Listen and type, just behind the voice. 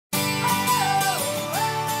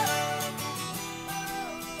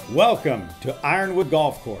Welcome to Ironwood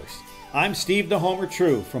Golf Course. I'm Steve the Homer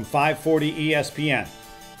True from 540 ESPN.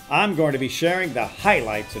 I'm going to be sharing the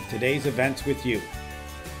highlights of today's events with you.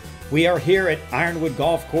 We are here at Ironwood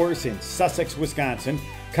Golf Course in Sussex, Wisconsin,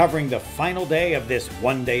 covering the final day of this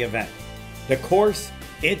one-day event. The course,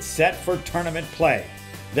 it's set for tournament play.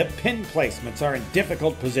 The pin placements are in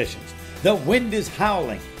difficult positions. The wind is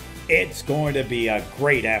howling. It's going to be a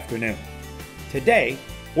great afternoon. Today,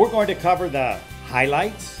 we're going to cover the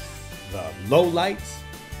highlights, the lowlights,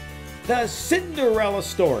 the Cinderella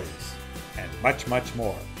stories, and much, much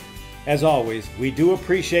more. As always, we do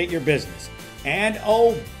appreciate your business. And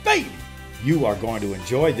oh baby, you are going to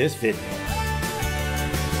enjoy this video.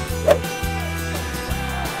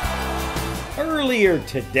 Earlier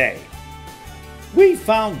today, we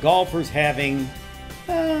found golfers having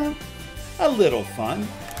a little fun.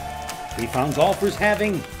 We found golfers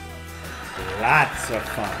having lots of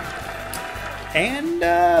fun.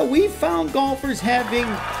 And we found golfers having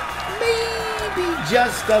maybe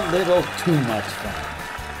just a little too much fun.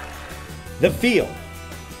 The field,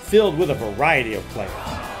 filled with a variety of players.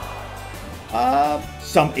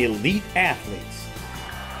 Some elite athletes.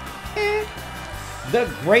 And the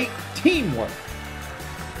great teamwork.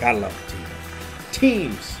 Gotta love the teamwork.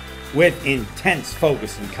 Teams with intense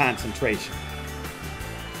focus and concentration.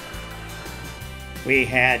 We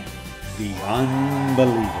had the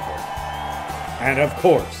unbelievable. And of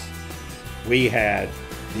course, we had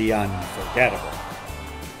the unforgettable.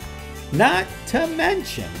 Not to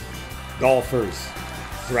mention golfers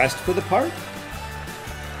dressed for the part,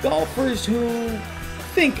 golfers who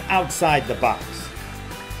think outside the box.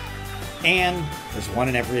 And there's one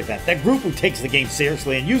in every event. That group who takes the game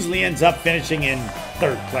seriously and usually ends up finishing in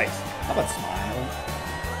third place. How about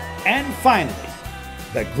smile? And finally,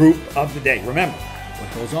 the group of the day. Remember,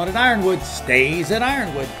 what goes on at Ironwood stays at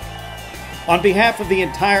Ironwood. On behalf of the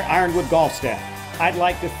entire Ironwood golf staff, I'd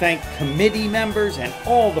like to thank committee members and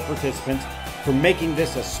all the participants for making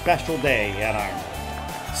this a special day at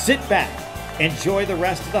Ironwood. Sit back, enjoy the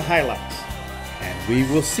rest of the highlights, and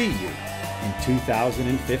we will see you in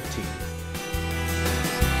 2015.